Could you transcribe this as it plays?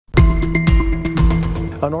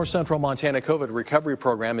A North Central Montana COVID recovery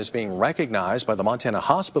program is being recognized by the Montana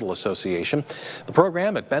Hospital Association. The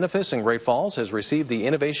program at Benefice in Great Falls has received the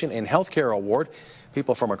Innovation in Healthcare Award.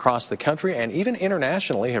 People from across the country and even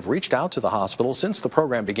internationally have reached out to the hospital since the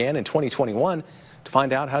program began in 2021 to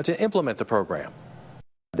find out how to implement the program.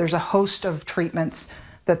 There's a host of treatments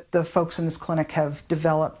that the folks in this clinic have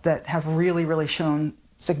developed that have really shown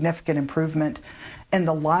significant improvement in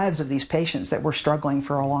the lives of these patients that were struggling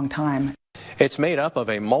for a long time. It's made up of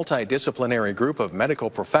a multidisciplinary group of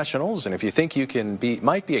medical professionals, and if you think you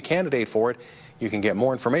might be a candidate for it, you can get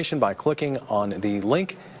more information by clicking on the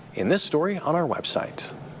link in this story on our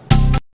website.